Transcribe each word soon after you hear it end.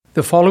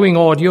The following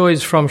audio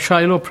is from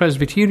Shiloh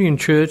Presbyterian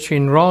Church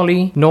in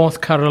Raleigh, North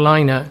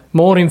Carolina.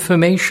 More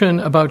information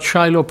about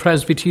Shiloh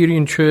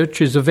Presbyterian Church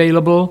is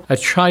available at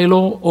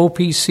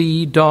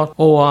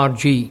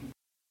shilohopc.org.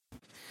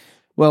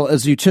 Well,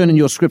 as you turn in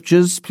your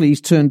scriptures,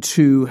 please turn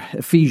to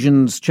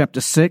Ephesians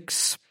chapter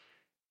 6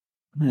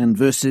 and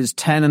verses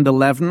 10 and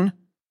 11.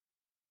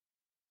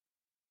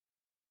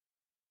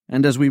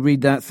 And as we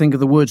read that, think of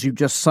the words you've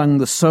just sung,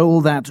 the soul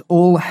that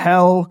all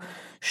hell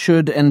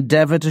should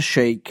endeavor to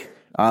shake,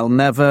 I'll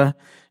never,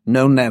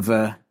 no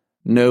never,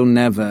 no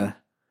never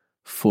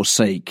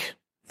forsake.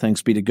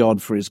 Thanks be to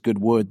God for his good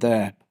word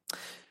there.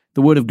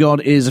 The word of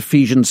God is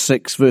Ephesians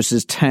 6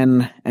 verses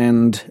 10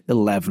 and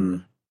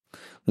 11.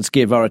 Let's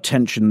give our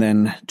attention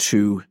then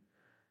to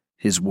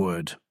his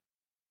word.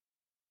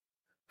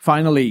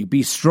 Finally,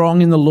 be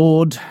strong in the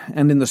Lord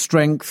and in the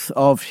strength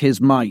of his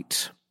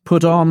might.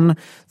 Put on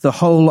the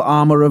whole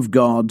armor of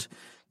God,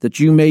 that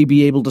you may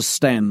be able to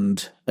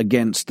stand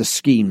against the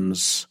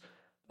schemes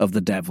of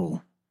the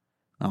devil.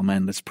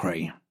 Amen. Let's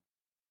pray.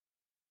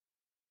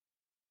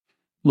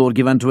 Lord,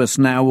 give unto us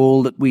now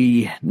all that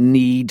we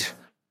need.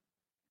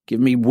 Give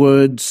me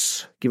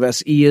words, give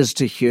us ears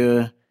to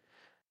hear.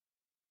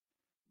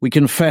 We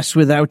confess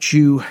without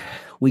you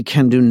we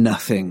can do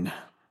nothing,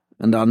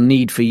 and our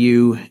need for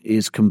you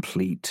is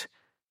complete.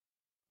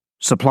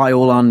 Supply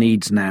all our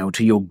needs now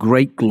to your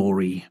great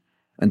glory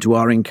and to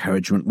our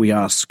encouragement, we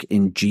ask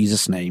in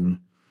Jesus'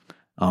 name.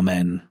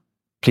 Amen.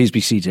 Please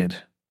be seated.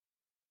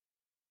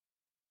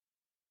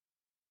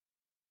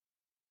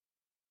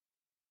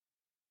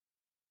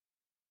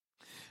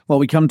 Well,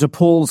 we come to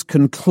Paul's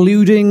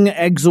concluding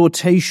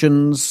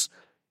exhortations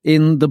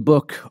in the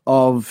book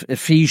of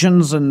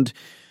Ephesians, and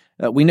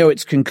we know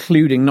it's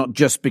concluding not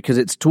just because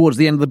it's towards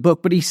the end of the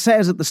book, but he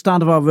says at the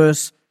start of our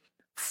verse,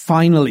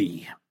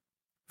 finally,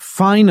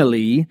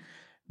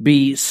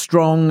 be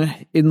strong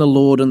in the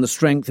Lord and the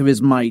strength of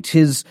his might.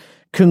 His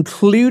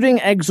concluding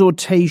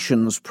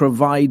exhortations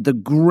provide the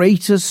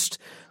greatest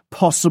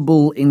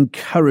possible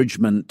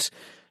encouragement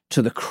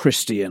to the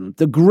Christian,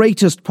 the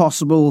greatest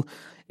possible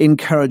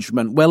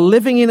encouragement. We're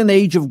living in an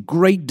age of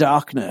great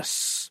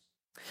darkness,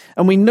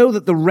 and we know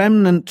that the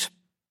remnant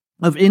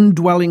of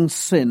indwelling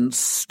sin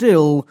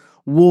still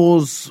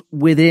wars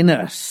within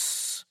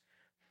us.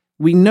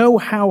 We know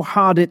how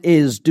hard it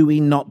is, do we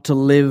not, to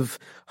live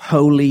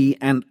holy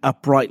and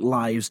upright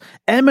lives,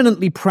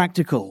 eminently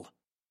practical.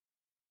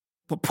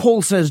 But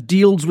Paul says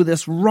deals with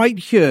this right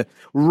here,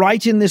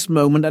 right in this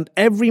moment, and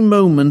every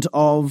moment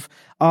of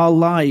our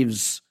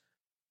lives.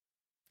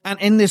 And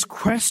in this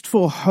quest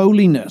for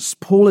holiness,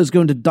 Paul is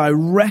going to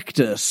direct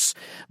us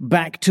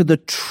back to the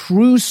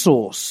true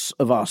source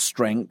of our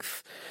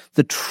strength,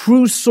 the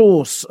true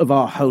source of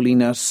our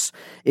holiness.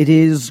 It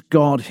is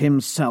God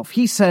himself.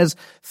 He says,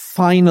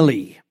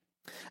 finally.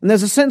 And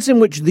there's a sense in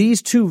which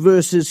these two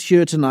verses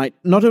here tonight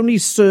not only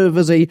serve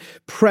as a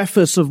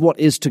preface of what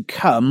is to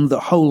come, the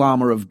whole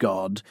armor of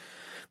God,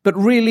 but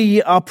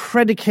really are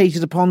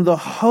predicated upon the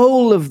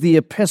whole of the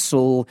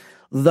epistle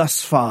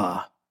thus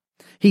far.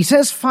 He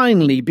says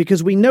finally,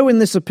 because we know in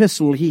this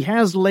epistle he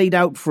has laid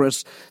out for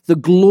us the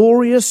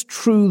glorious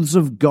truths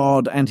of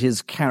God and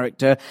his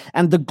character,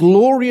 and the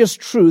glorious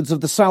truths of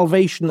the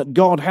salvation that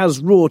God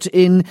has wrought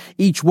in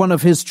each one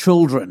of his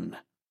children.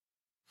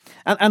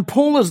 And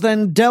Paul has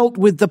then dealt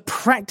with the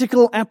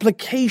practical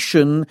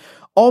application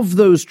of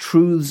those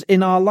truths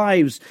in our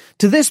lives.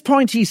 To this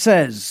point he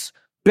says,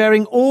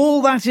 bearing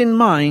all that in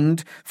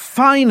mind,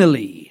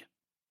 finally,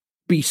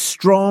 be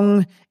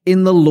strong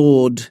in the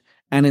Lord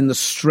and in the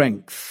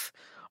strength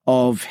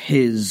of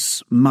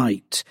his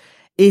might.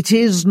 It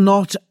is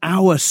not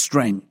our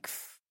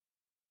strength.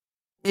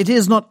 It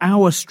is not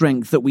our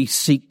strength that we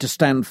seek to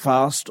stand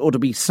fast or to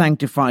be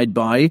sanctified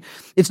by.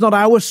 It's not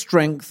our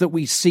strength that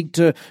we seek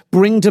to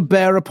bring to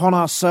bear upon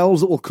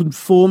ourselves that will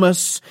conform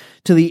us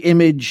to the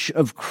image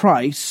of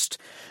Christ.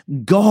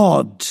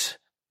 God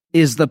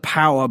is the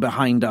power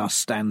behind our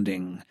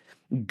standing.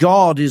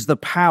 God is the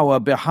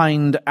power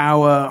behind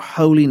our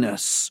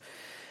holiness.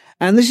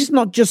 And this is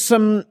not just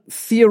some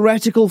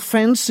theoretical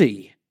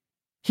fancy.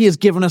 He has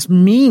given us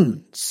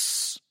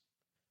means,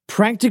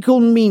 practical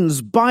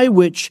means by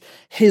which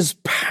his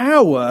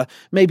power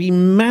may be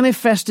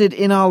manifested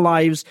in our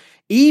lives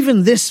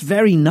even this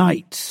very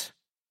night.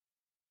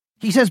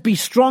 He says, be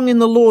strong in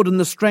the Lord and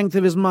the strength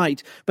of his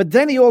might. But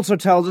then he also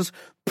tells us,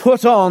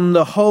 put on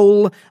the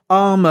whole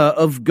armor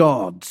of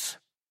God.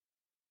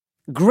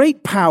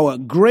 Great power,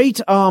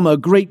 great armor,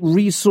 great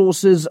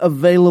resources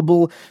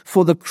available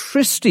for the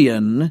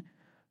Christian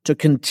to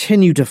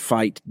continue to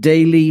fight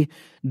daily,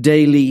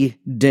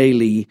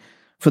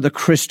 for the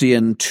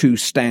Christian to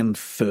stand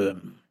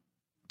firm.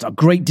 It's our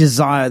great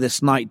desire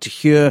this night to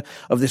hear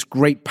of this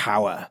great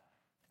power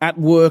at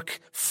work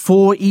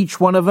for each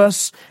one of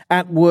us,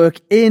 at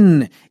work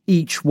in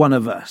each one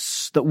of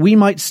us, that we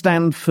might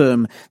stand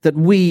firm, that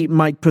we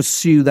might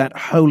pursue that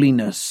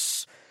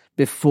holiness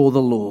before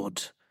the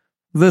Lord.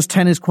 Verse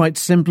 10 is quite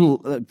simple,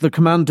 the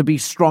command to be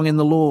strong in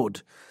the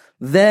Lord.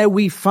 There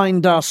we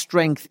find our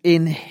strength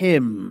in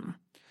him.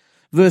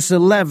 Verse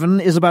 11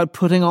 is about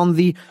putting on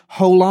the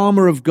whole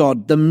armor of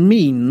God, the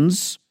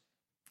means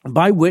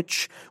by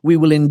which we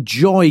will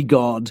enjoy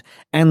God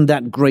and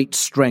that great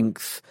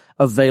strength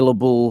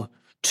available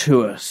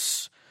to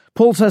us.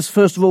 Paul says,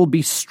 first of all,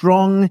 be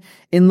strong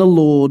in the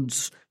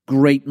Lord's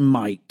great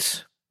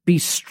might. Be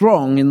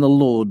strong in the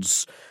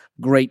Lord's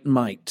great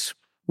might.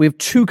 We have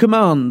two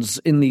commands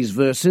in these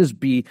verses: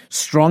 be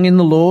strong in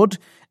the Lord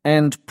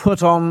and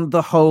put on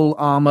the whole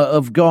armor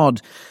of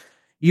God.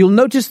 You'll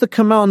notice the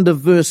command of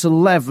verse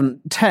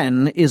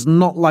 10 is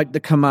not like the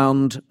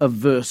command of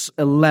verse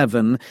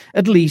 11,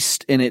 at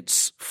least in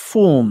its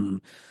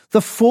form.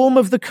 The form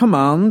of the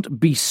command,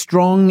 be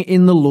strong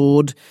in the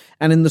Lord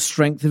and in the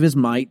strength of his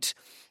might,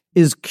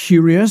 is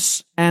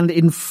curious and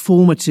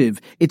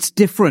informative. It's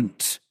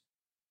different.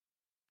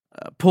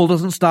 Paul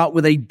doesn't start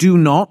with a do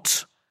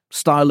not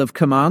style of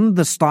command,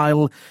 the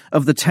style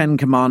of the 10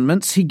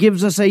 Commandments. He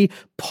gives us a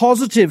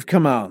positive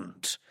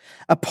command.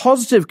 A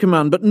positive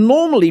command, but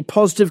normally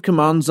positive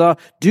commands are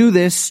do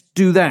this,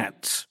 do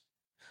that.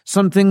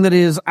 Something that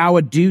is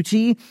our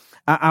duty,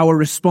 our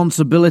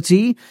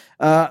responsibility,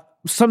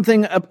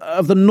 something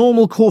of the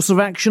normal course of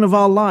action of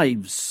our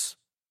lives.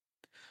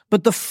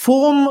 But the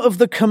form of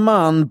the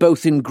command,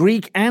 both in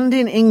Greek and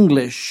in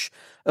English,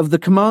 of the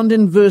command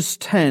in verse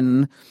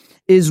 10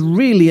 is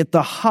really at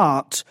the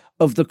heart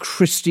of the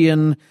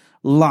Christian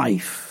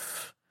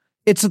life.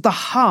 It's at the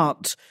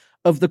heart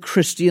of the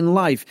Christian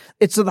life.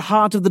 It's at the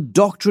heart of the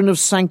doctrine of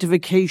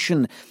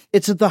sanctification.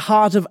 It's at the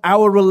heart of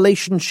our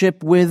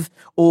relationship with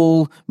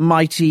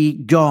Almighty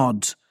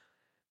God.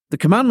 The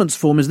commandments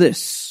form is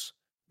this: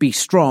 be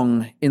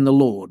strong in the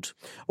Lord.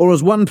 Or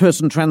as one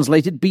person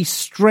translated, be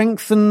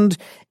strengthened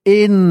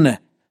in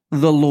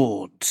the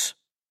Lord.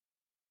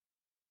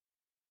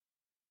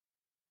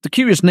 The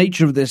curious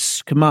nature of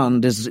this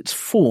command is its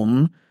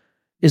form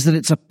is that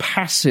it's a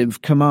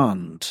passive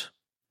command.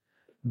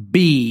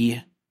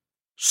 Be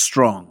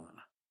strong.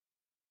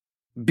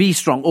 Be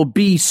strong, or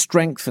be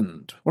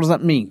strengthened. What does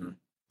that mean?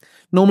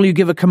 Normally you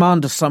give a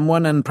command to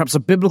someone, and perhaps a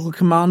biblical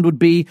command would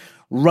be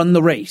run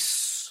the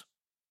race.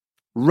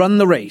 Run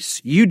the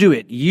race. You do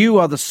it. You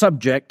are the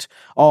subject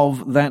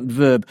of that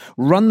verb.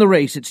 Run the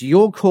race. It's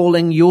your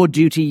calling, your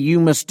duty. You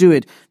must do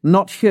it.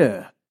 Not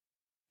here.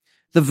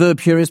 The verb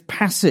here is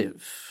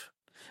passive.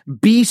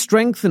 Be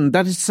strengthened.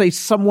 That is to say,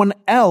 someone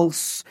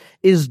else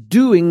is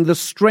doing the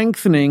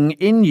strengthening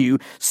in you.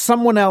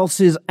 Someone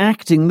else is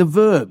acting the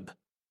verb.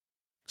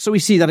 So we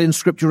see that in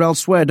Scripture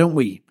elsewhere, don't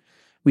we?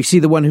 We see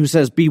the one who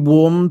says, be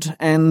warmed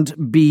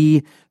and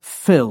be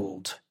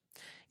filled.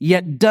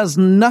 Yet does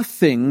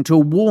nothing to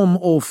warm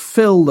or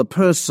fill the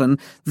person.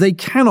 They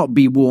cannot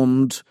be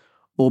warmed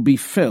or be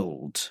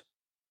filled.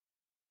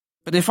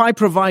 But if I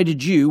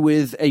provided you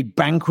with a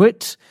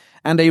banquet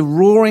and a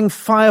roaring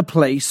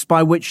fireplace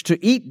by which to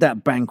eat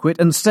that banquet,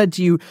 and said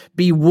to you,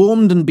 be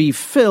warmed and be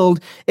filled,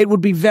 it would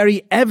be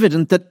very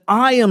evident that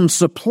I am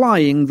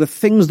supplying the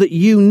things that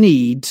you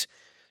need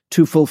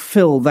to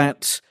fulfill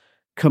that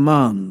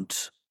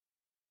command.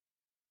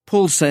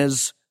 Paul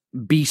says,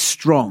 be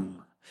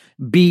strong,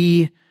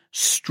 be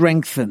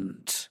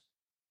strengthened.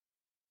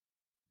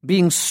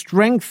 Being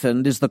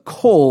strengthened is the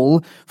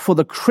call for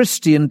the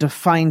Christian to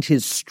find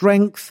his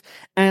strength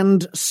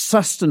and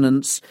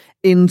sustenance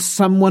in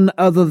someone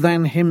other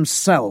than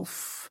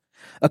himself.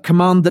 A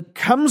command that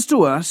comes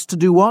to us to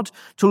do what?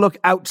 To look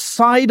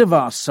outside of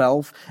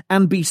ourselves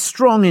and be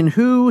strong in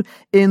who?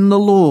 In the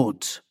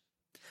Lord.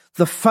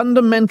 The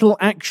fundamental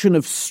action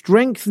of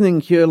strengthening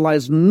here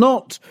lies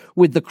not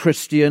with the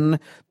Christian,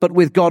 but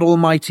with God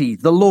Almighty,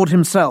 the Lord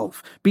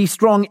himself. Be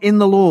strong in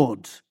the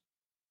Lord.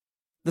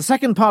 The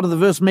second part of the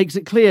verse makes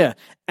it clear,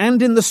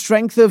 and in the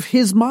strength of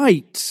his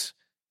might.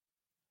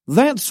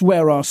 That's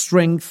where our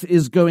strength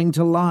is going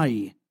to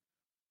lie.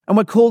 And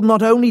we're called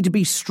not only to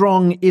be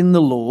strong in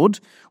the Lord,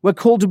 we're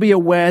called to be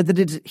aware that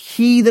it's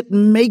he that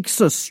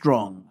makes us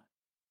strong.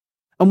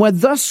 And we're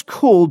thus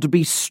called to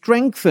be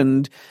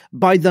strengthened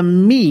by the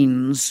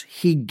means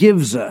he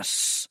gives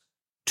us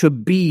to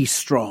be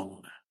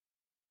strong.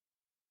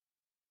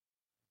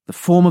 The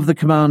form of the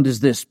command is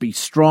this: be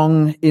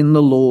strong in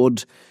the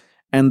Lord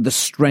and the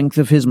strength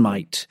of his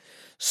might.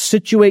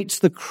 Situates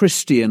the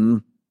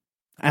Christian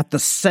at the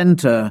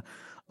center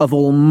of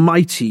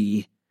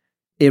almighty,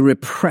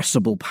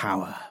 irrepressible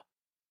power.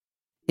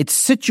 It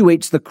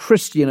situates the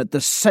Christian at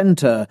the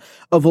center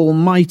of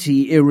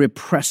almighty,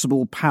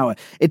 irrepressible power.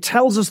 It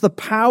tells us the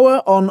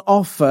power on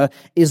offer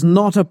is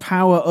not a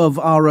power of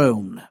our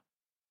own.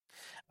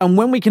 And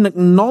when we can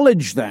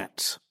acknowledge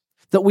that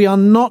we are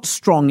not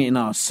strong in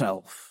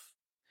ourselves,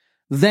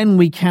 then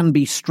we can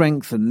be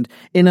strengthened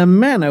in a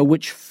manner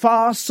which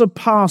far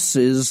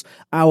surpasses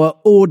our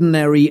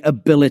ordinary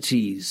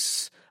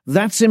abilities.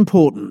 That's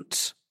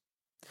important.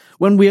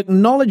 When we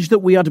acknowledge that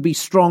we are to be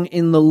strong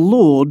in the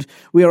Lord,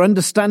 we are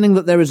understanding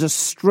that there is a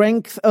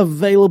strength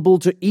available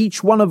to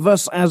each one of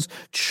us as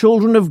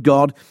children of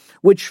God,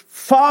 which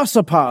far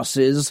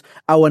surpasses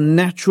our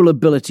natural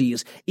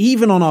abilities,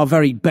 even on our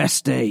very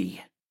best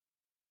day.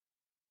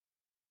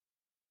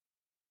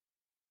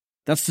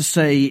 That's to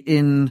say,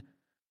 in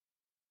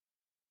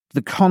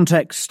the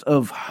context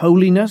of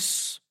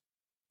holiness,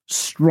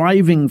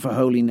 striving for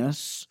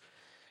holiness,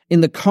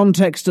 in the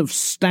context of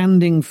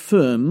standing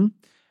firm,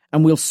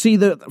 and we'll see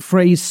the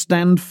phrase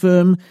stand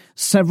firm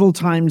several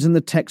times in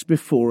the text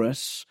before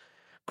us.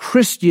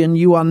 Christian,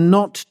 you are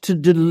not to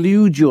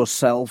delude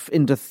yourself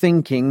into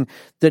thinking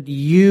that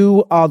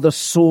you are the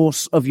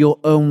source of your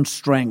own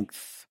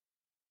strength.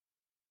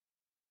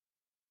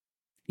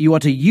 You are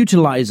to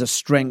utilize a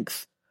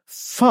strength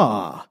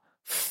far,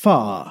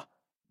 far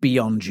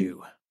beyond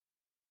you.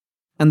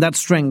 And that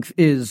strength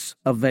is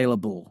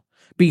available.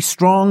 Be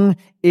strong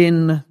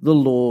in the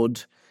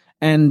Lord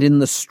and in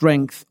the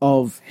strength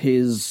of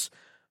his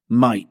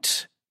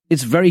might.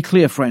 It's very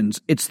clear,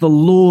 friends. It's the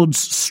Lord's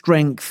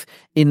strength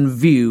in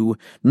view,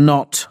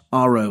 not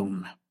our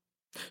own.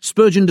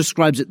 Spurgeon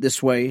describes it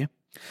this way: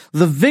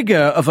 the vigor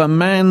of a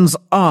man's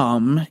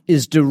arm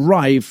is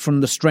derived from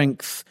the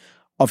strength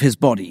of his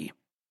body.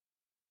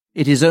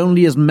 It is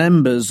only as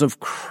members of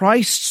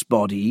Christ's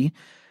body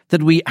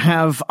that we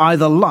have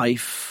either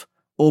life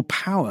or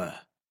power.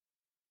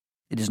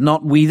 It is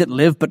not we that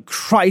live, but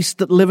Christ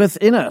that liveth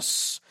in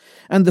us.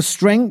 And the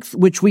strength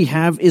which we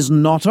have is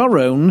not our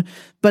own,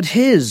 but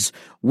his.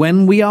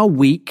 When we are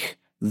weak,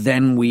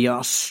 then we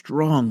are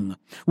strong.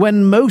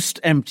 When most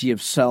empty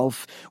of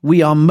self,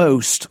 we are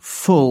most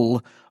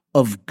full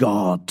of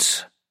God.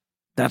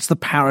 That's the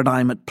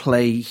paradigm at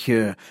play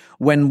here.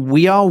 When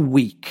we are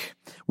weak,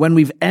 when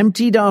we've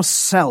emptied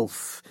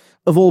ourself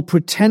of all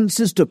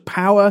pretenses to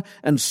power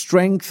and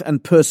strength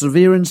and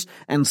perseverance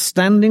and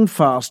standing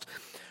fast,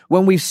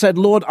 when we've said,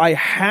 Lord, I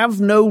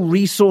have no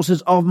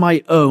resources of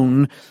my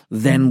own,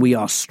 then we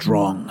are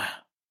strong.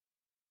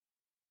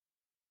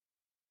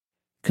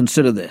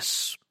 Consider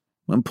this.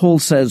 When Paul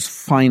says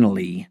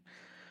finally,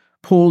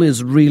 Paul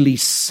is really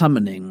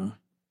summoning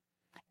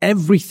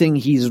everything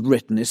he's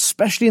written,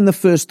 especially in the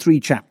first 3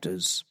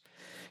 chapters.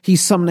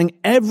 He's summoning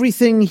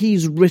everything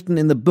he's written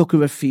in the book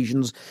of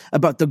Ephesians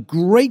about the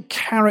great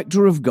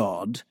character of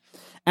God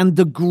and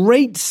the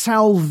great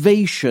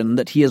salvation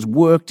that he has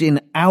worked in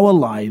our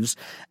lives,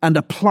 and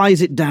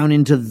applies it down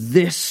into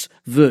this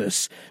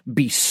verse.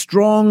 Be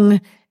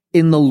strong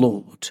in the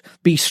Lord.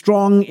 Be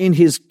strong in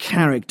his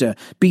character.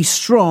 Be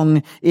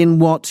strong in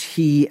what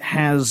he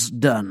has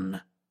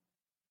done.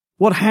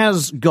 What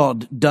has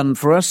God done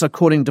for us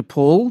according to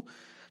Paul?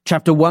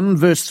 Chapter 1,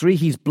 verse 3,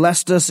 he's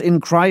blessed us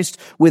in Christ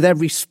with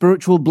every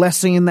spiritual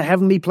blessing in the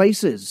heavenly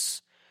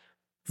places.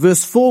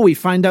 Verse 4, we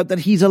find out that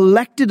he's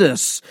elected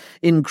us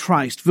in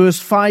Christ. Verse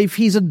 5,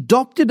 he's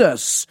adopted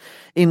us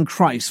in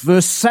Christ.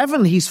 Verse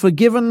 7, he's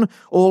forgiven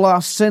all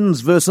our sins.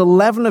 Verse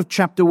 11 of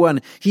chapter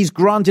 1, he's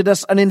granted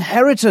us an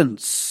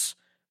inheritance.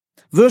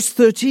 Verse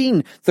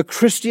 13, the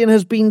Christian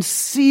has been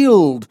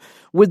sealed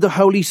with the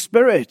Holy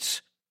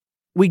Spirit.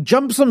 We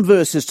jump some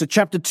verses to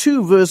chapter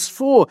 2, verse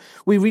 4.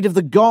 We read of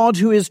the God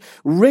who is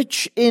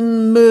rich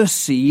in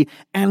mercy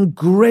and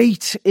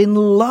great in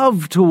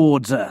love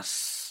towards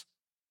us.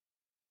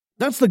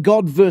 That's the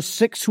God, verse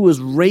 6, who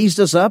has raised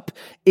us up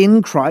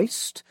in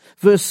Christ.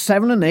 Verse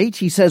 7 and 8,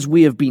 he says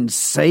we have been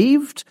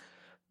saved.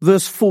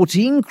 Verse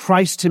 14,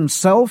 Christ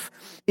himself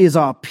is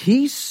our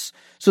peace.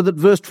 So that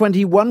verse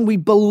 21, we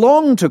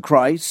belong to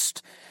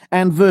Christ.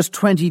 And verse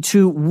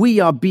 22, we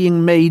are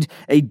being made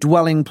a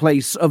dwelling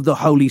place of the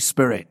Holy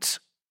Spirit.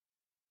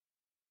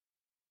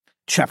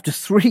 Chapter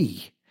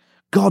 3,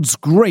 God's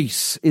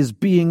grace is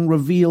being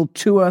revealed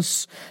to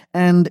us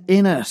and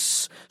in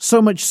us,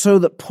 so much so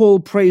that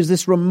Paul prays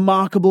this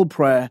remarkable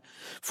prayer: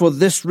 for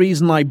this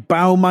reason I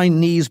bow my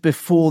knees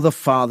before the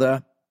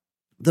Father,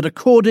 that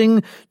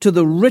according to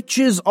the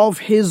riches of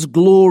his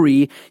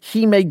glory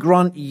he may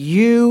grant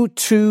you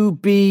to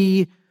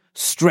be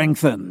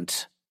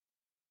strengthened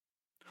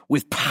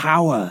with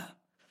power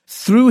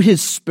through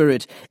his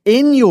Spirit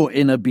in your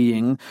inner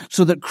being,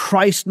 so that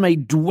Christ may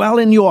dwell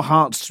in your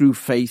hearts through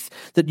faith,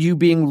 that you,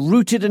 being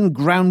rooted and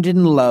grounded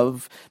in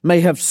love,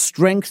 may have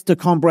strength to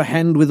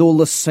comprehend with all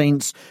the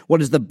saints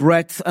what is the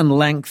breadth and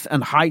length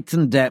and height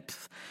and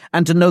depth,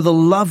 and to know the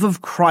love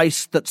of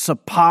Christ that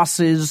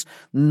surpasses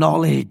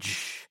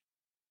knowledge.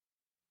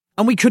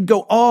 And we could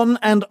go on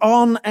and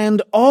on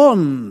and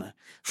on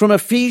from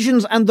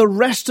Ephesians and the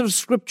rest of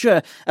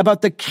Scripture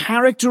about the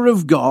character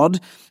of God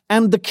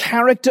and the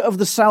character of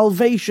the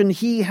salvation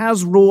he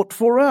has wrought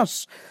for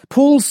us.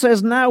 Paul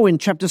says now in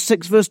chapter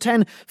 6, verse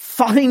 10,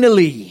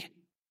 finally.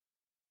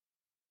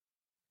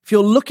 If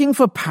you're looking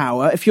for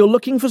power, if you're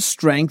looking for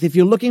strength, if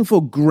you're looking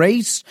for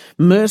grace,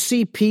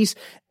 mercy, peace,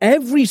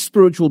 every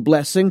spiritual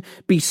blessing,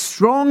 be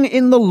strong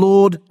in the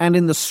Lord and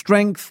in the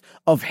strength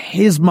of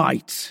his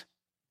might.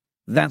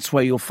 That's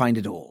where you'll find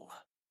it all.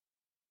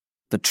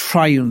 The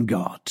triune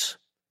God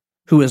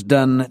who has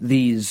done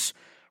these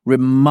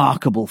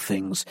remarkable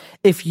things.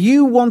 If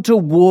you want to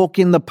walk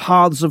in the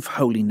paths of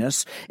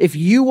holiness, if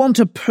you want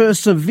to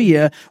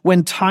persevere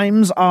when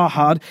times are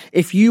hard,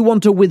 if you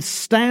want to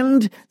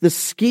withstand the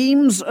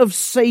schemes of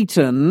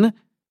Satan,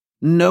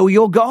 know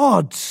your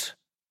God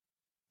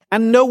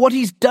and know what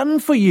he's done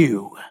for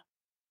you.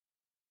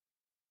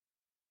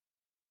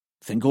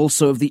 Think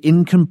also of the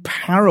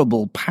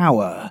incomparable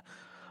power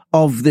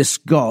of this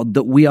God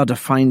that we are to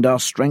find our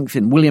strength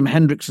in. William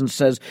Hendrickson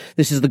says,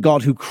 this is the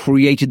God who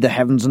created the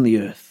heavens and the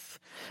earth,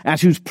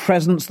 at whose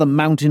presence the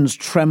mountains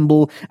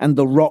tremble and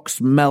the rocks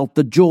melt.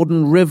 The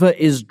Jordan River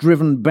is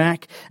driven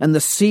back, and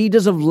the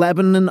cedars of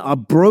Lebanon are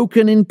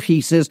broken in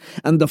pieces,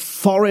 and the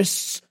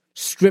forests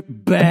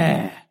stripped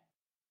bare.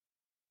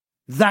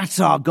 That's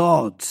our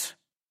God.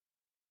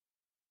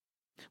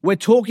 We're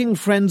talking,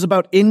 friends,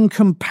 about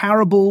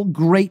incomparable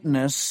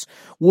greatness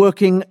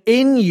working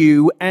in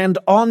you and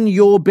on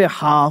your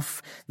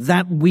behalf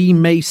that we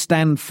may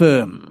stand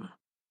firm.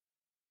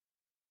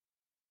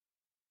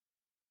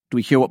 Do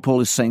we hear what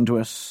Paul is saying to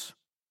us?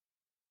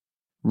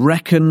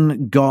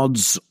 Reckon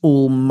God's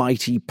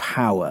almighty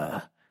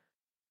power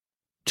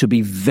to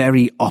be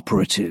very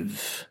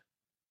operative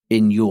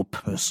in your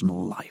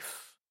personal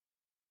life.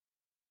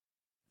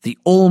 The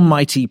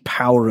almighty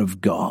power of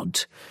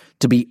God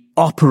to be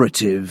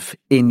operative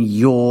in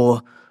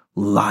your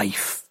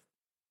life.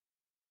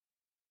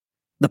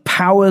 The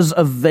powers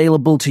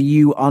available to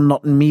you are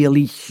not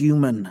merely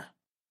human.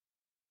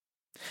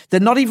 They're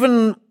not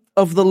even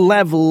of the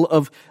level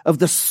of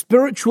the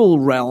spiritual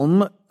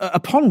realm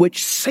upon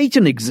which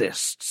Satan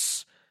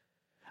exists.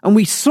 And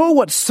we saw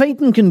what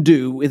Satan can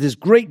do with his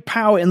great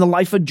power in the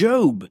life of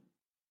Job.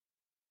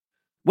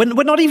 We're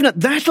not even at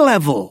that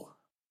level.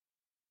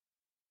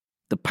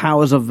 The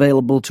powers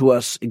available to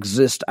us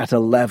exist at a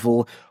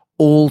level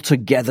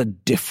altogether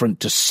different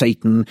to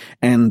Satan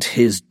and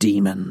his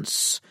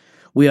demons.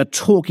 We are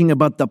talking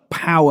about the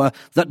power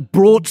that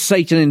brought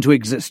Satan into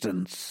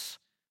existence,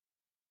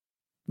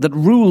 that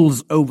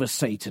rules over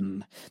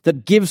Satan,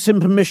 that gives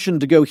him permission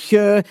to go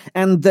here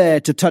and there,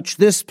 to touch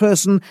this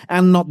person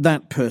and not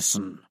that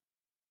person.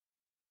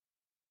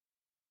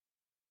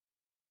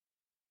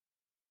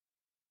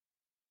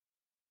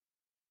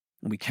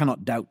 We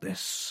cannot doubt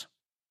this.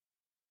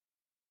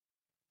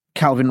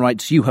 Calvin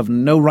writes, you have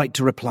no right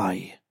to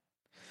reply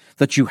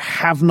that you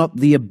have not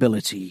the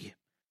ability,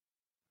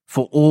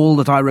 for all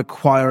that I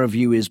require of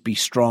you is be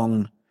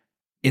strong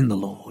in the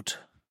Lord.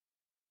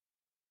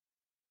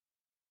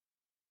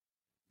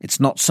 It's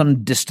not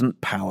some distant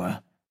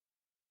power,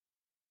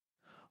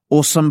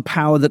 or some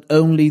power that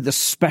only the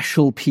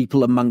special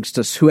people amongst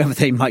us, whoever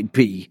they might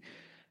be,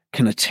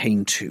 can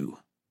attain to.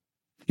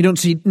 You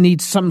don't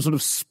need some sort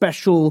of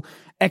special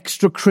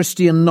extra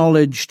Christian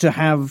knowledge to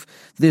have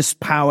this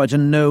power, to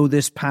know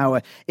this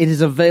power. It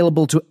is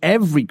available to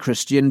every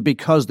Christian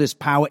because this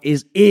power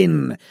is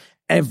in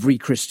every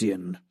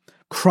Christian.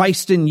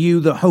 Christ in you,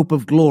 the hope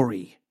of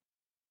glory.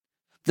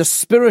 The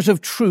Spirit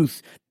of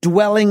truth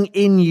dwelling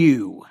in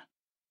you.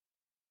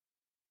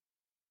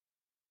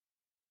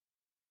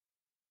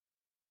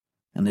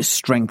 And this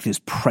strength is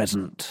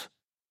present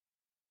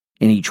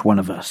in each one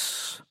of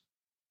us.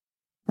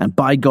 And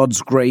by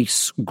God's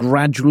grace,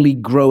 gradually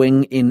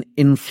growing in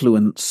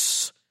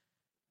influence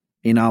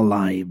in our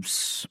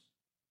lives.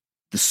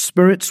 The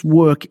Spirit's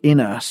work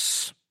in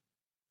us,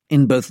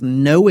 in both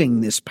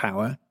knowing this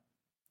power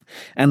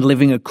and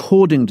living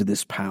according to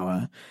this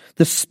power,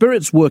 the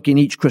Spirit's work in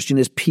each Christian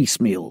is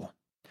piecemeal.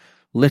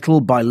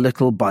 Little by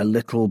little by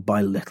little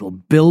by little,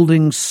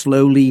 building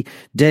slowly,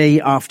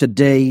 day after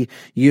day,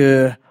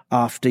 year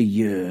after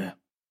year.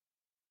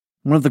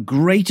 One of the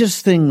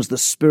greatest things the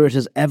Spirit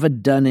has ever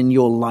done in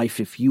your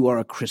life, if you are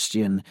a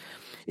Christian,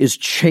 is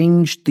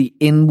changed the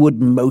inward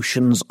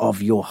motions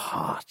of your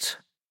heart.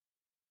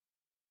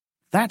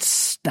 That's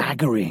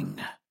staggering.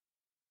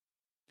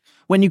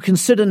 When you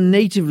consider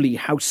natively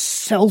how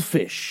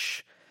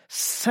selfish,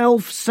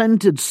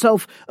 self-centered,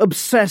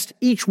 self-obsessed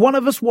each one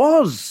of us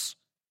was.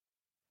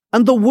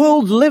 And the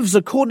world lives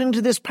according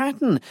to this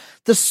pattern.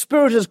 The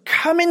Spirit has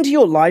come into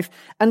your life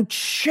and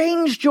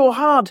changed your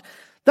heart.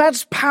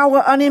 That's power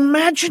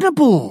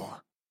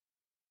unimaginable.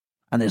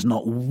 And there's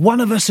not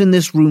one of us in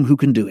this room who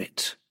can do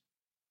it.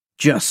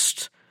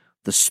 Just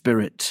the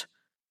Spirit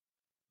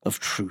of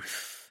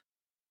truth.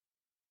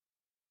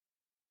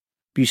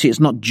 But you see, it's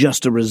not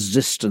just a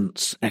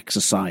resistance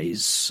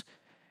exercise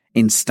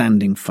in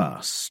standing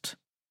fast.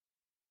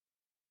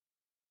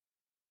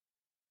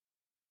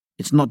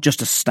 It's not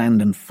just a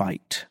stand and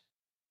fight.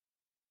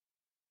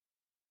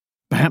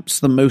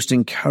 Perhaps the most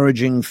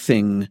encouraging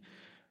thing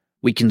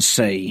we can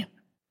say,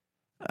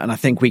 and I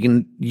think we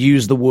can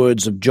use the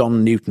words of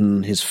John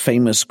Newton, his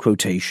famous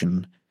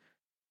quotation.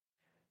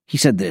 He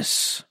said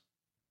this,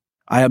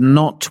 I am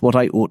not what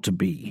I ought to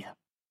be.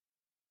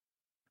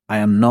 I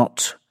am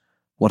not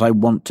what I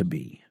want to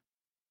be.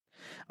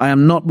 I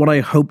am not what I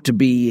hope to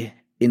be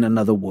in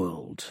another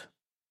world.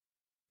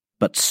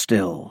 But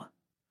still,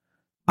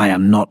 I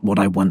am not what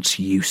I once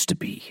used to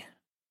be.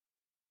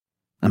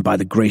 And by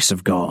the grace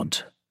of God,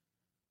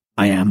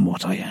 I am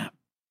what I am.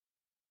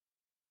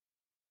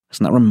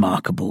 Isn't that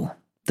remarkable?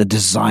 The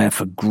desire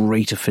for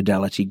greater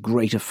fidelity,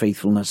 greater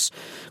faithfulness,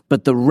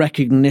 but the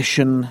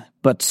recognition,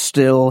 but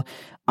still,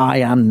 I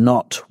am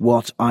not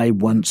what I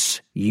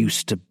once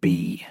used to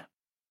be.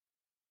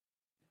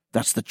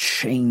 That's the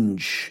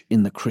change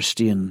in the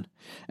Christian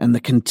and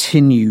the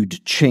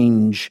continued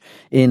change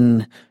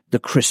in the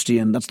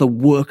Christian. That's the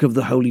work of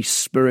the Holy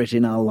Spirit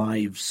in our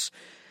lives.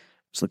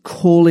 It's the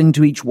calling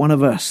to each one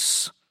of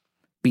us.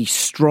 Be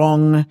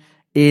strong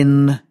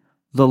in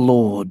the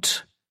Lord,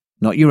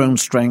 not your own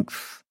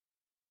strength.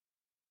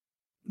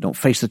 Don't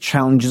face the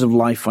challenges of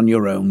life on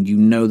your own. You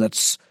know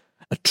that's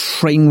a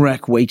train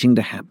wreck waiting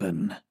to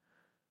happen.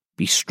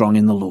 Be strong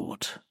in the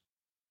Lord.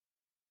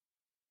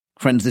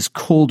 Friends, this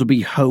call to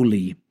be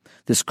holy,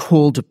 this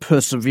call to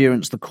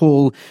perseverance, the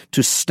call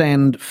to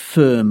stand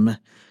firm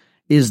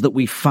is that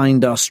we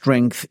find our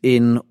strength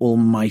in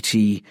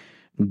Almighty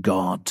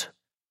God.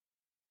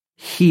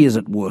 He is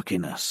at work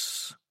in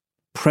us,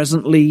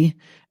 presently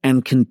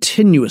and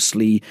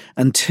continuously,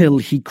 until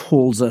he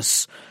calls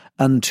us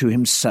unto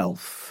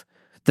himself.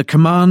 The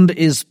command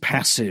is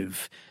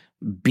passive.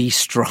 Be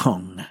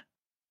strong.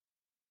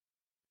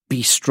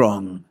 Be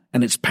strong.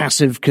 And it's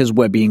passive because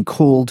we're being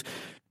called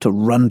to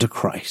run to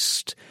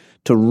Christ,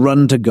 to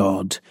run to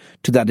God,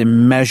 to that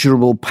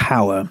immeasurable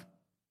power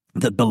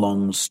that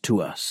belongs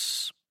to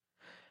us.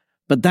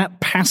 But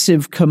that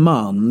passive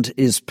command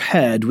is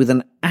paired with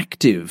an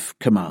active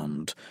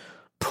command.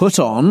 Put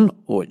on,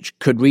 or it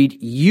could read,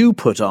 you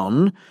put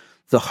on,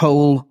 the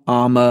whole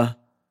armor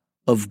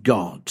of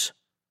God.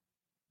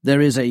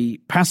 There is a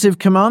passive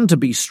command to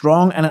be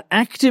strong and an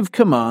active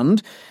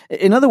command,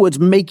 in other words,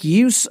 make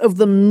use of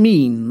the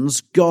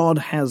means God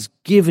has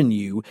given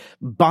you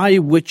by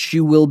which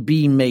you will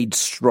be made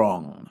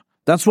strong.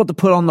 That's what the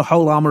put on the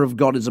whole armor of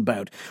God is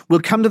about.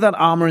 We'll come to that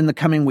armor in the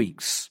coming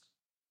weeks.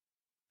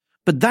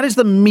 But that is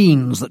the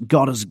means that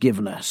God has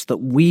given us, that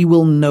we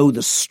will know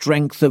the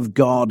strength of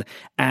God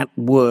at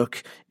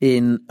work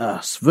in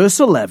us.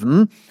 Verse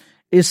 11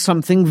 is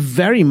something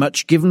very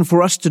much given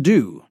for us to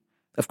do.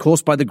 Of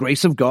course, by the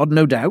grace of God,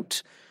 no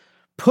doubt.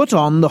 Put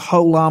on the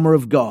whole armor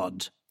of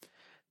God,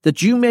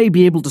 that you may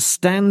be able to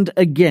stand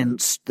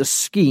against the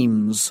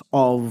schemes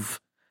of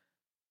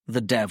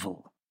the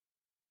devil.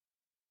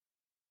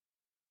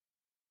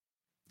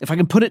 If I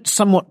can put it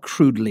somewhat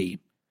crudely,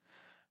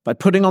 by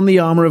putting on the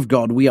armor of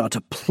God, we are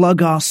to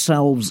plug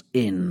ourselves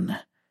in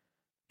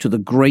to the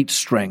great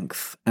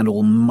strength and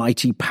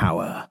almighty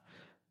power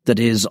that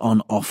is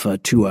on offer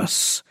to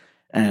us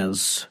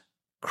as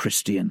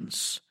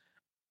Christians.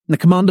 The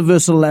command of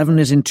verse 11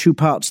 is in two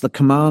parts, the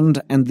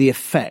command and the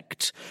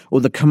effect, or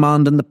the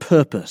command and the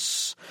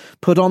purpose.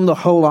 Put on the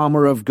whole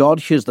armor of God,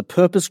 here's the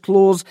purpose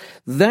clause,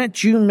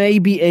 that you may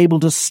be able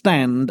to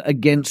stand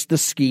against the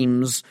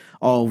schemes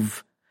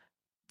of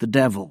the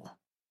devil.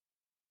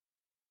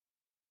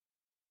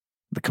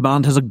 The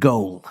command has a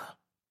goal,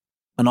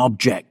 an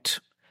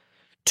object,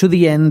 to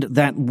the end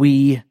that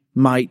we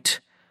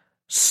might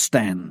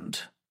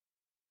stand.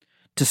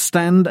 To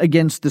stand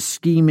against the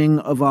scheming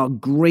of our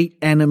great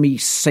enemy,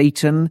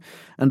 Satan,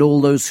 and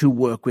all those who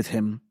work with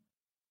him.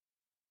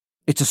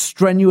 It's a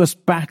strenuous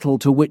battle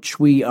to which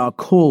we are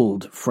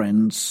called,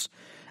 friends,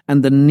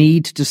 and the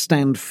need to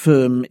stand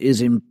firm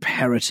is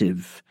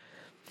imperative.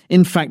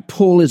 In fact,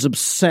 Paul is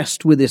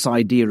obsessed with this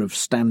idea of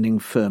standing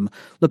firm.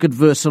 Look at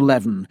verse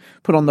 11.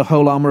 Put on the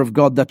whole armor of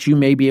God that you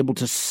may be able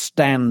to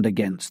stand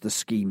against the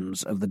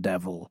schemes of the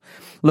devil.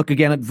 Look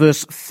again at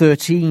verse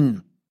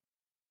 13.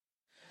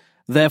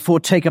 Therefore,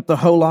 take up the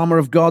whole armor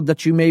of God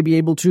that you may be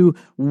able to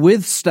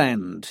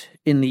withstand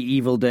in the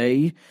evil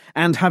day,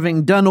 and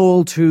having done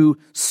all to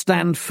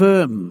stand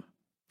firm.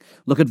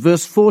 Look at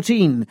verse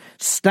 14.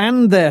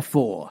 Stand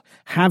therefore,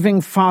 having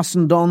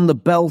fastened on the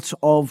belt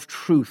of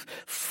truth.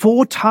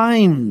 4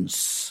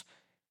 times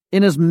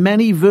in as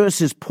many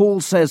verses, Paul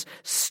says,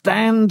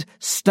 stand,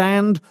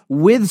 stand,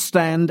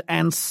 withstand,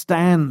 and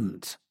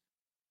stand.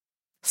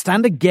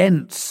 Stand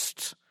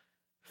against.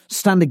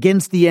 Stand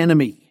against the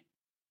enemy.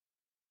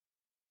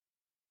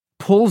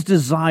 Paul's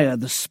desire,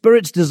 the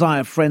Spirit's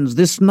desire, friends,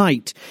 this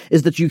night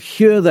is that you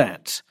hear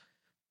that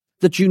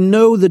you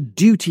know the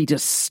duty to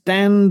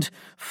stand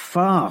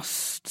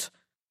fast.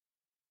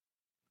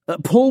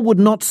 Paul would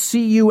not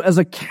see you as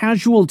a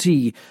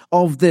casualty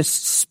of this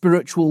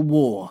spiritual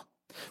war,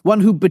 one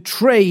who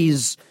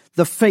betrays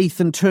the faith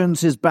and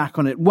turns his back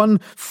on it, one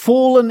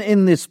fallen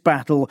in this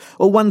battle,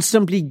 or one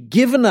simply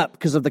given up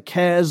because of the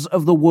cares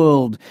of the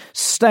world.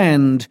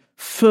 Stand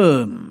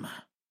firm.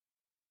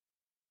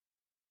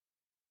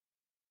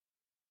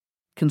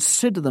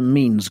 Consider the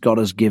means God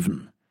has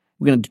given.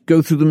 We're going to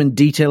go through them in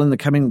detail in the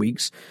coming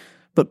weeks,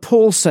 but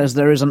Paul says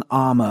there is an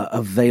armor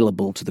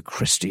available to the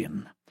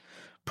Christian.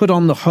 Put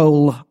on the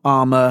whole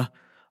armor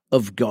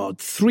of God.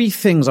 3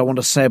 things I want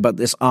to say about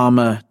this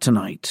armor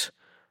tonight.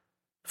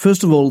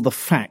 First of all, the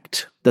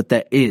fact that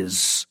there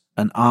is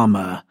an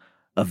armor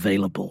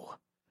available.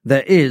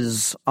 There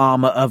is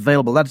armor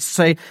available. That is to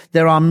say,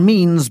 there are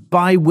means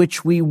by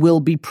which we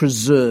will be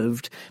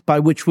preserved, by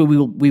which we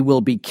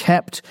will be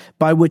kept,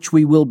 by which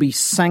we will be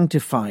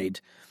sanctified,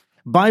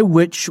 by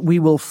which we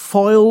will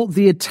foil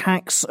the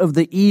attacks of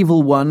the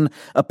evil one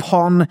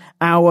upon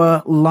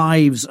our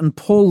lives. And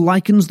Paul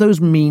likens those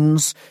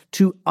means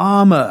to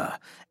armor,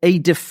 a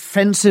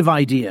defensive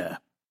idea,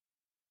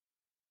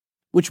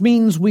 which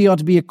means we are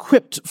to be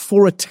equipped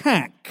for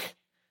attack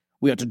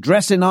We are to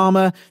dress in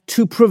armor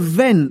to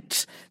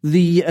prevent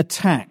the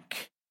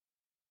attack.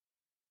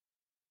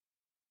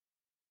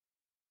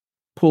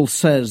 Paul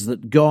says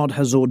that God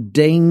has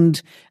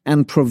ordained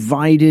and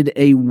provided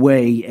a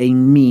way, a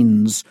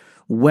means,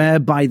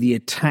 whereby the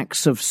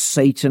attacks of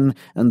Satan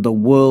and the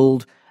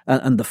world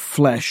and the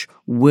flesh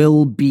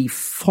will be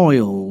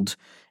foiled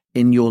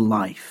in your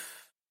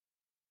life.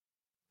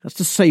 That's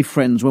to say,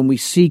 friends, when we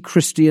see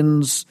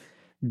Christians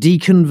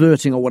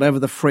deconverting, or whatever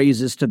the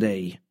phrase is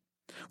today,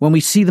 when we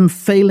see them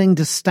failing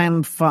to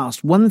stand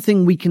fast, one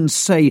thing we can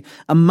say,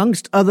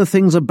 amongst other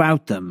things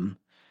about them,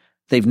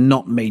 they've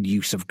not made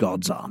use of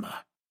God's armor.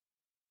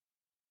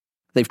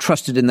 They've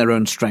trusted in their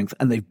own strength,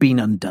 and they've been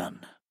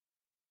undone.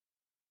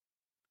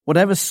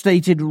 Whatever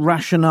stated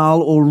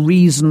rationale or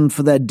reason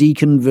for their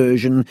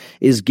deconversion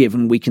is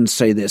given, we can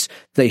say this: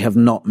 they have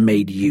not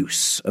made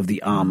use of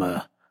the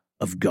armor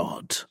of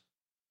God.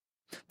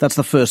 That's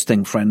the first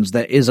thing, friends.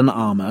 There is an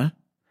armor.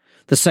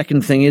 The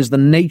second thing is the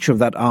nature of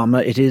that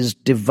armor. It is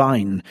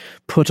divine.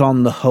 Put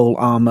on the whole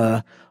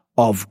armor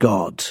of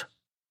God.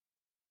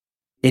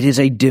 It is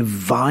a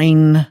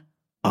divine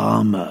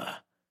armor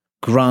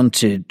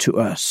granted to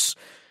us,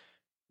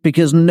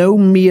 because no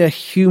mere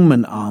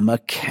human armor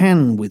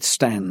can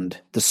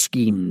withstand the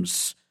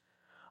schemes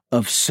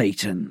of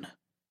Satan.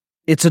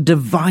 It's a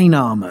divine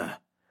armor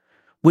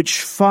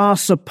which far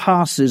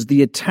surpasses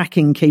the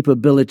attacking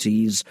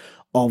capabilities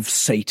of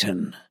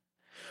Satan.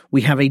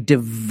 We have a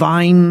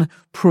divine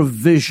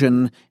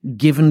provision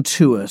given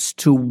to us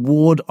to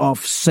ward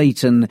off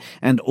Satan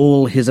and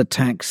all his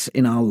attacks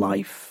in our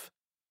life.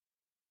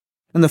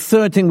 And the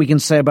third thing we can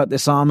say about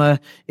this armor,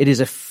 it is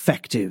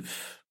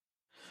effective.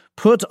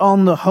 Put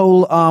on the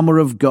whole armor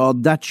of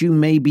God, that you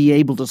may be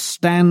able to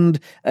stand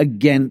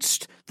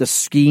against the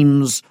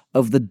schemes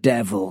of the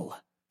devil.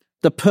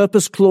 The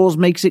purpose clause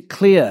makes it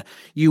clear.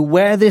 You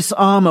wear this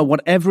armor,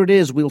 whatever it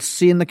is, we'll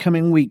see in the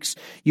coming weeks.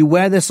 You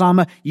wear this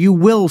armor, you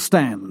will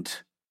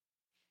stand.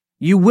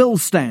 You will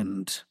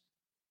stand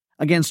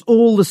against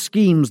all the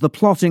schemes, the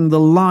plotting, the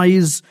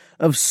lies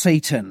of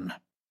Satan.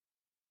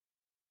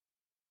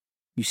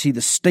 You see,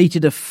 the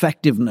stated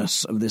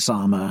effectiveness of this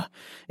armor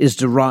is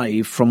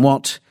derived from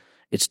what?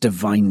 Its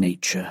divine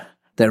nature.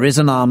 There is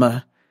an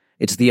armor.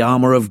 It's the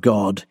armor of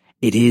God.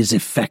 It is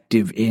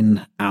effective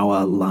in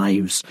our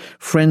lives.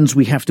 Friends,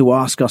 we have to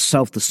ask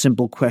ourselves the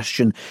simple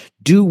question: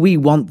 do we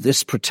want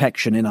this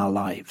protection in our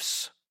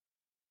lives?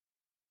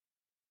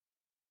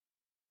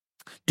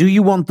 Do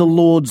you want the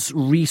Lord's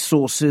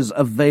resources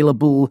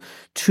available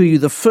to you?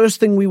 The first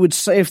thing we would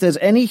say, if there's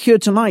any here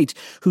tonight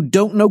who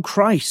don't know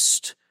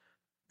Christ,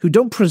 who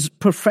don't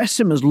profess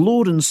him as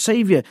Lord and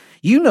Savior,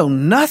 you know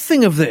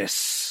nothing of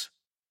this.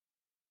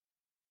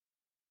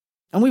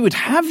 And we would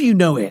have you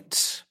know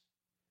it.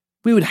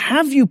 We would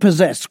have you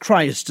possess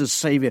Christ as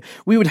Savior.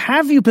 We would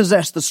have you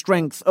possess the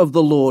strength of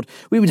the Lord.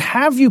 We would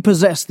have you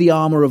possess the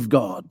armor of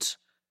God.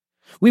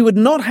 We would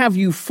not have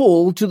you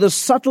fall to the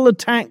subtle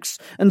attacks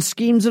and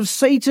schemes of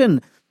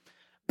Satan.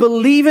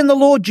 Believe in the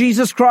Lord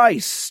Jesus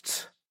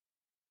Christ,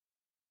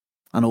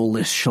 and all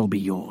this shall be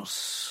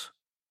yours.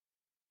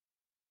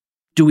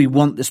 Do we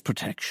want this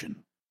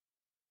protection?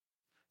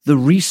 The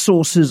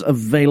resources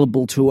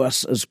available to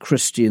us as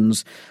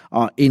Christians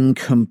are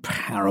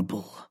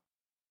incomparable.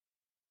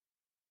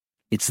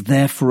 It's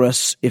there for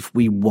us if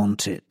we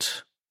want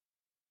it.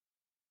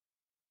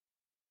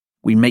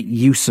 We make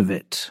use of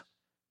it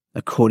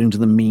according to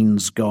the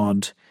means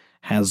God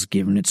has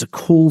given. It's a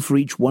call for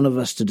each one of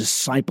us to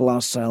disciple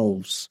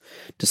ourselves,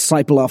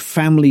 disciple our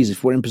families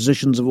if we're in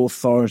positions of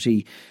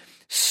authority,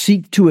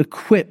 seek to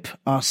equip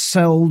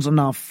ourselves and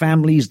our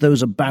families,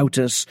 those about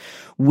us,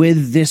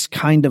 with this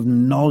kind of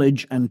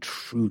knowledge and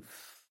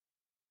truth,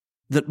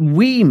 that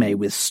we may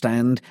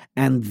withstand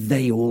and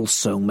they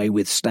also may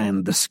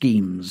withstand the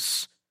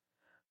schemes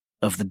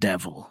of the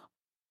devil.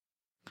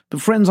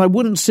 But friends, I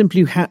wouldn't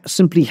simply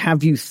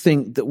have you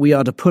think that we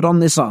are to put on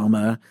this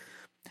armor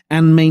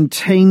and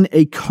maintain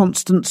a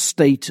constant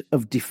state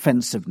of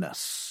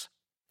defensiveness,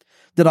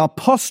 that our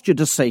posture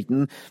to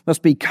Satan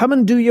must be, come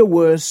and do your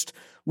worst,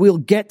 we'll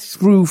get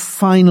through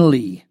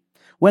finally.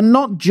 We're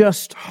not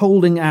just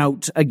holding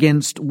out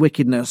against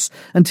wickedness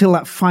until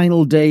that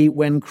final day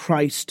when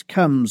Christ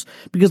comes,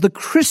 because the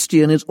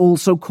Christian is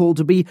also called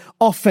to be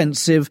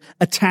offensive,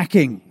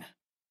 attacking.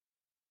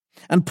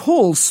 And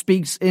Paul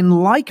speaks in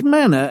like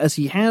manner as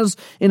he has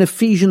in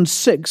Ephesians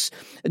 6,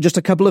 just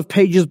a couple of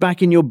pages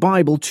back in your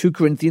Bible, 2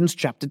 Corinthians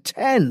chapter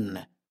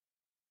 10.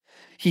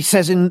 He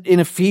says in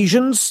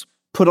Ephesians,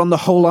 put on the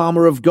whole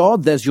armor of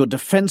God, there's your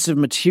defensive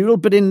material.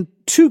 But in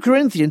 2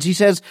 Corinthians, he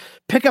says,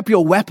 pick up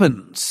your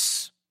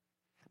weapons.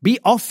 Be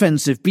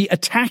offensive, be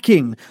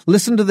attacking.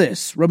 Listen to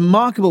this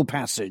remarkable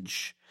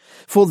passage.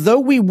 For though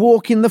we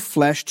walk in the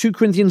flesh, 2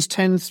 Corinthians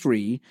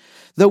 10:3,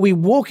 though we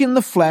walk in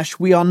the flesh,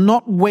 we are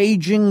not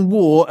waging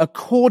war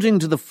according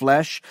to the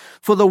flesh,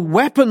 for the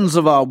weapons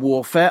of our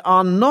warfare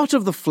are not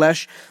of the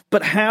flesh,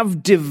 but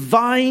have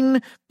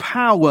divine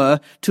power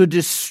to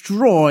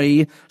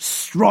destroy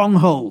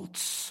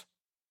strongholds.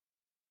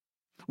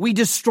 We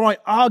destroy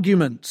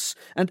arguments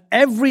and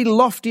every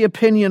lofty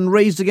opinion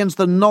raised against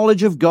the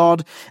knowledge of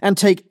God, and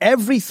take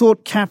every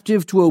thought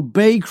captive to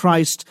obey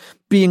Christ,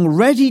 being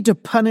ready to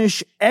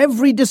punish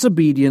every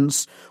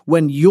disobedience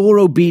when your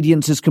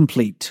obedience is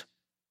complete.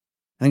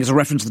 I think it's a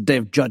reference to the day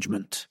of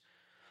judgment.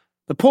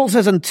 But Paul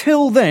says,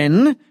 until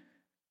then,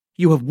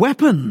 you have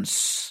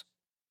weapons.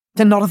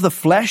 They're not of the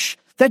flesh,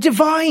 they're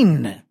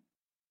divine.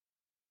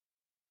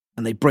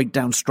 And they break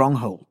down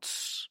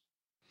strongholds.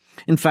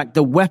 In fact,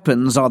 the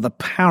weapons are the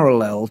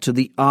parallel to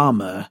the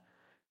armor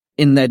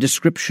in their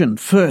description.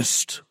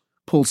 First,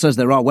 Paul says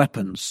there are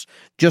weapons.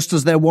 Just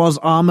as there was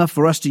armor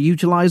for us to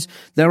utilize,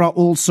 there are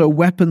also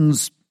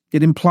weapons.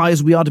 It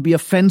implies we are to be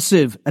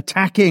offensive,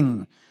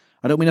 attacking.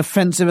 I don't mean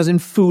offensive as in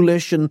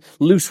foolish and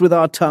loose with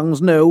our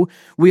tongues. No,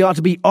 we are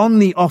to be on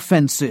the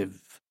offensive.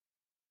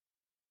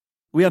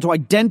 We are to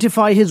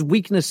identify his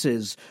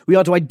weaknesses. We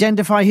are to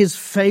identify his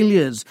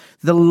failures,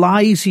 the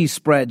lies he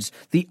spreads,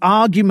 the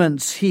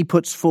arguments he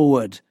puts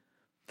forward.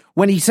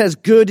 When he says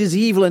good is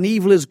evil and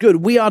evil is good,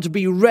 we are to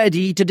be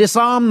ready to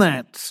disarm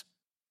that.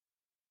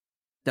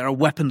 There are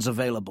weapons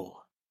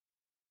available.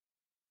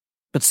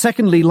 But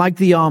secondly, like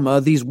the armor,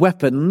 these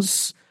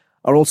weapons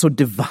are also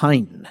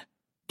divine.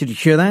 Did you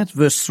hear that?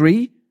 Verse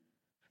 3.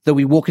 Though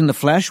we walk in the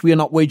flesh, we are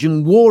not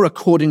waging war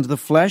according to the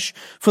flesh,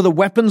 for the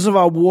weapons of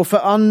our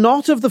warfare are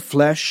not of the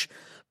flesh,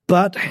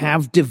 but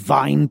have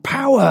divine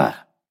power.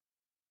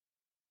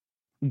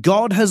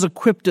 God has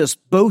equipped us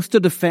both to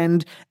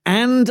defend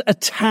and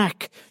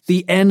attack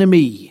the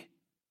enemy,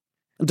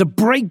 and to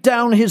break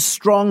down his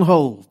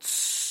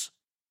strongholds.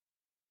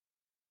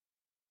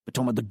 We're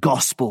talking about the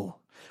gospel.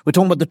 We're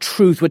talking about the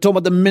truth. We're talking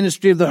about the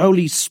ministry of the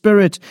Holy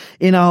Spirit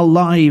in our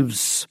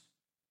lives,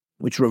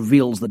 which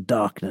reveals the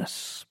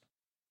darkness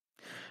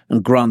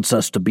and grants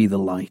us to be the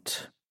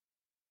light.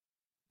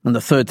 And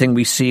the third thing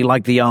we see,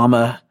 like the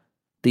armor,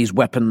 these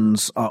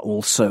weapons are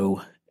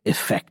also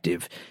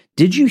effective.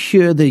 Did you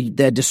hear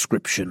their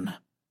description?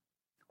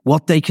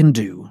 What they can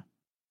do?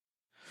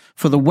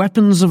 For the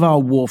weapons of our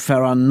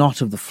warfare are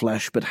not of the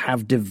flesh, but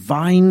have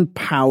divine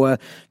power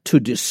to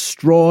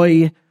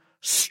destroy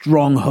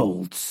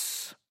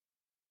strongholds.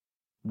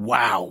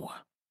 Wow.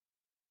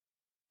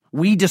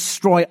 We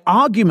destroy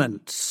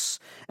arguments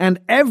and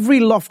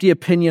every lofty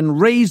opinion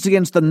raised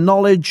against the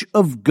knowledge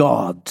of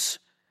God,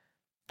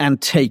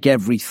 and take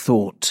every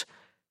thought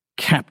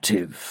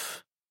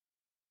captive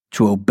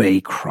to obey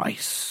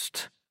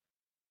Christ.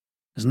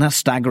 Isn't that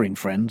staggering,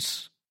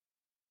 friends?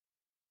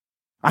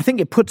 I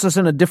think it puts us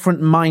in a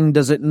different mind,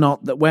 does it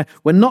not? That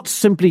we're not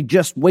simply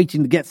just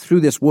waiting to get through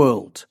this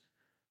world.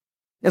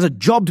 There's a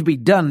job to be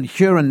done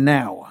here and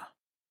now.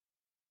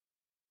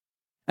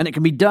 And it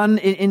can be done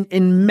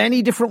in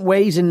many different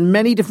ways, in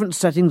many different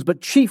settings, but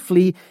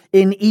chiefly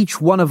in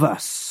each one of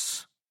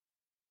us.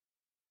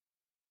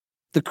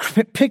 The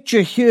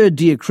picture here,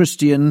 dear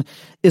Christian,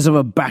 is of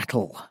a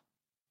battle.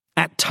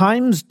 At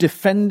times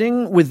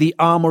defending with the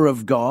armor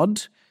of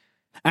God,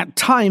 at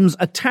times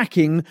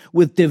attacking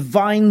with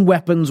divine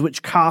weapons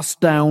which cast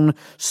down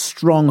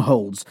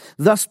strongholds.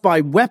 Thus,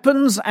 by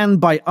weapons and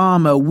by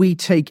armor, we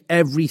take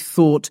every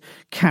thought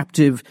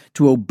captive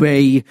to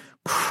obey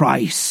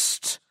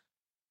Christ.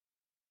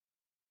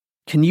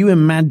 Can you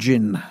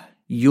imagine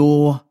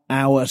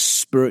our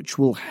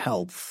spiritual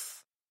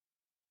health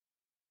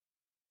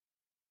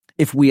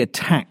if we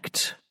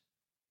attacked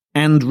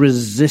and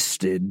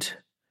resisted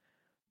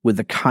with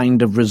the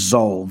kind of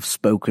resolve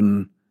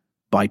spoken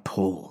by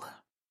Paul?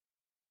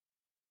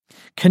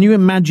 Can you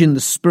imagine the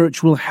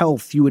spiritual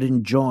health you would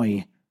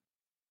enjoy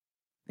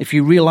if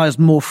you realized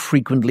more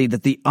frequently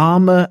that the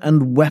armor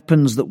and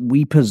weapons that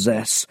we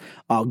possess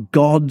are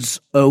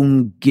God's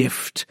own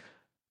gift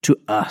to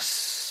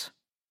us?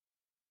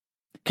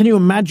 Can you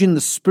imagine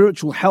the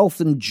spiritual health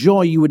and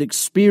joy you would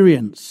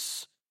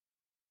experience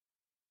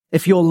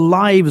if your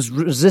lives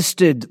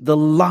resisted the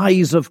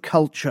lies of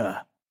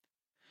culture,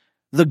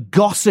 the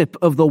gossip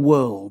of the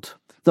world,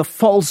 the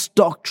false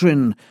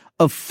doctrine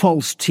of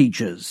false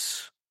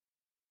teachers?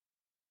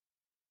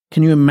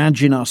 Can you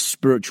imagine our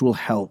spiritual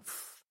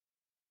health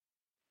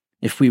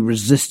if we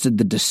resisted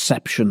the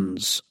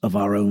deceptions of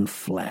our own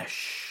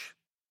flesh?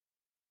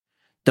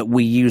 That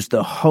we used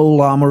the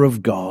whole armor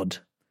of God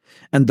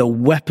and the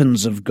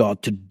weapons of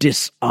God to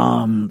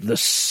disarm the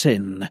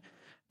sin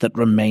that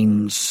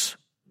remains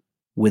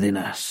within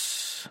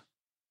us.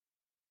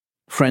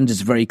 Friends, it's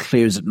very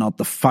clear, is it not?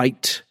 The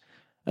fight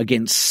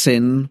against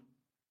sin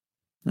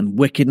and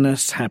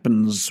wickedness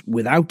happens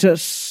without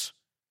us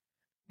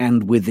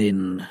and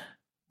within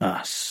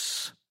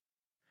us.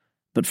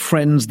 But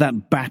friends,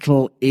 that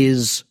battle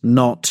is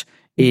not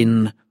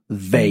in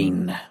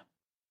vain,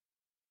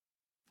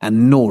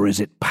 and nor is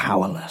it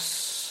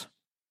powerless.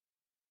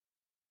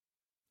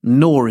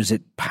 Nor is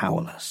it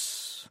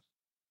powerless.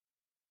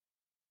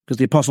 Because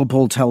the Apostle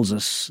Paul tells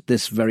us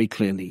this very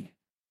clearly.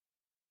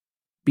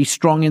 Be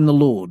strong in the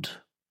Lord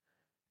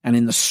and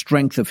in the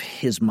strength of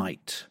his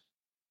might.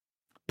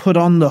 Put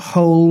on the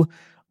whole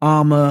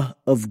armor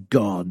of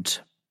God,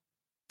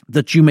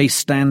 that you may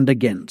stand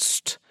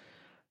against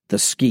the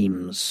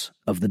schemes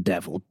of the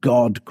devil.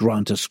 God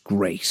grant us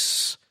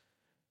grace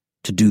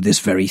to do this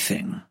very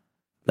thing.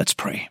 Let's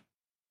pray.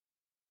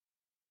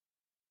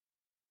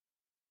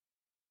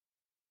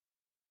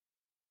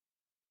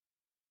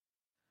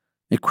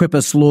 Equip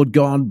us, Lord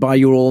God, by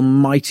your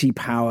almighty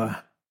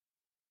power,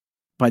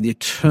 by the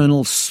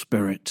eternal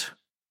Spirit.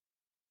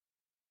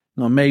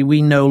 Now may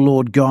we know,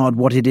 Lord God,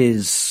 what it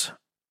is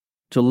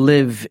to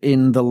live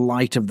in the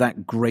light of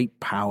that great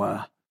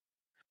power.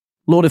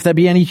 Lord, if there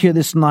be any here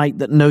this night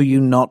that know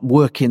you not,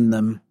 work in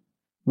them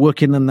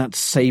that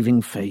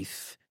saving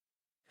faith.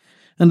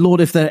 And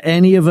Lord, if there are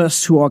any of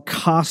us who are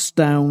cast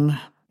down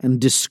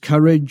and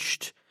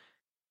discouraged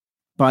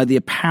by the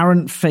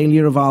apparent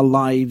failure of our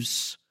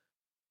lives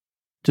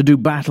to do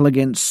battle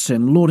against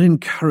sin, Lord,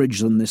 encourage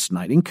them this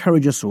night.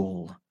 Encourage us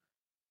all.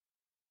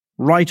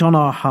 Write on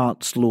our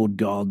hearts, Lord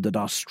God, that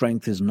our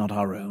strength is not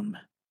our own,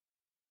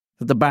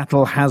 that the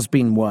battle has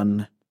been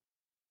won,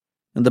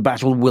 and the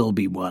battle will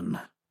be won.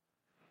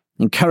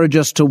 Encourage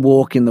us to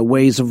walk in the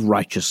ways of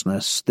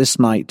righteousness this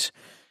night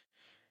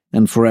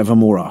and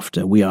forevermore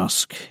after, we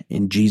ask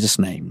in Jesus'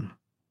 name.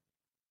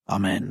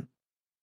 Amen.